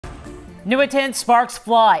New at 10, sparks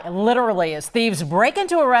fly, literally, as thieves break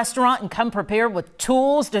into a restaurant and come prepared with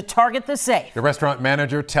tools to target the safe. The restaurant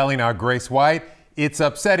manager telling our Grace White it's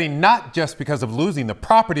upsetting not just because of losing the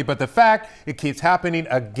property, but the fact it keeps happening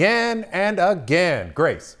again and again.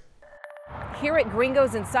 Grace. Here at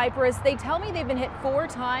Gringo's in Cypress, they tell me they've been hit 4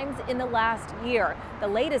 times in the last year. The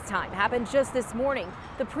latest time happened just this morning.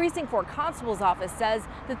 The Precinct 4 Constable's office says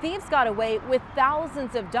the thieves got away with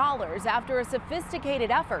thousands of dollars after a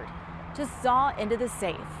sophisticated effort to saw into the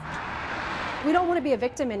safe. We don't want to be a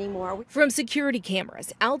victim anymore. From security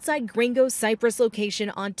cameras outside Gringo's Cypress location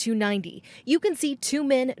on 290, you can see 2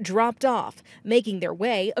 men dropped off, making their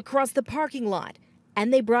way across the parking lot.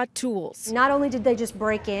 And they brought tools. Not only did they just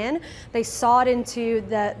break in, they sawed into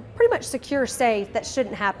the pretty much secure safe that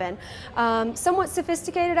shouldn't happen. Somewhat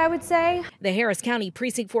sophisticated, I would say. The Harris County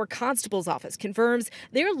Precinct 4 Constable's office confirms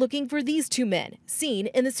they're looking for these 2 men seen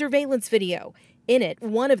in the surveillance video. In it,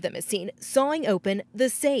 one of them is seen sawing open the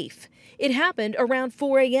safe. It happened around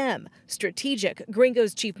 4 a.m. Strategic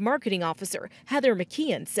Gringo's chief marketing officer, Heather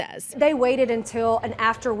McKeon, says. They waited until an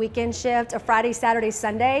after weekend shift, a Friday, Saturday,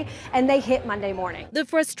 Sunday, and they hit Monday morning. The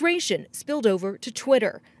frustration spilled over to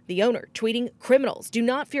Twitter. The owner tweeting, "Criminals do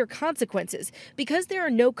not fear consequences because there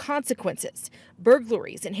are no consequences."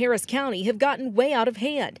 Burglaries in Harris County have gotten way out of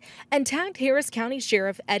hand, and tagged Harris County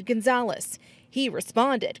Sheriff Ed Gonzalez. He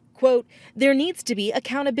responded, quote, "There needs to be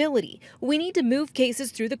accountability. We need to move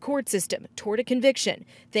cases through the court system toward a conviction.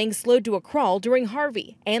 Things slowed to a crawl during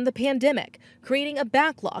Harvey and the pandemic, creating a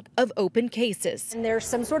backlog of open cases." And there's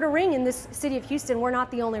some sort of ring in this city of Houston. We're not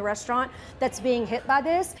the only restaurant that's being hit by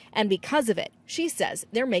this. And because of it, she says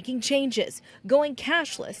they're making changes, going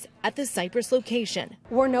cashless at the Cypress location.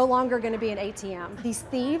 We're no longer going to be an ATM. These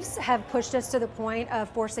thieves have pushed us to the point of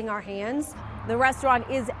forcing our hands. The restaurant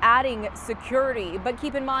is adding security, but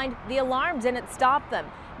keep in mind, the alarm didn't stop them.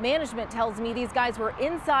 Management tells me these guys were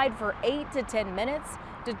inside for 8 to 10 minutes,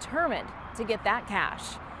 determined to get that cash.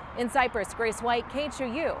 In Cypress, Grace White,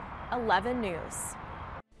 KHOU 11 News.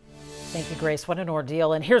 Thank you, Grace. What an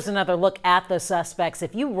ordeal. And here's another look at the suspects.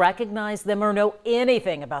 If you recognize them or know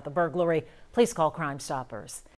anything about the burglary, please call Crime Stoppers.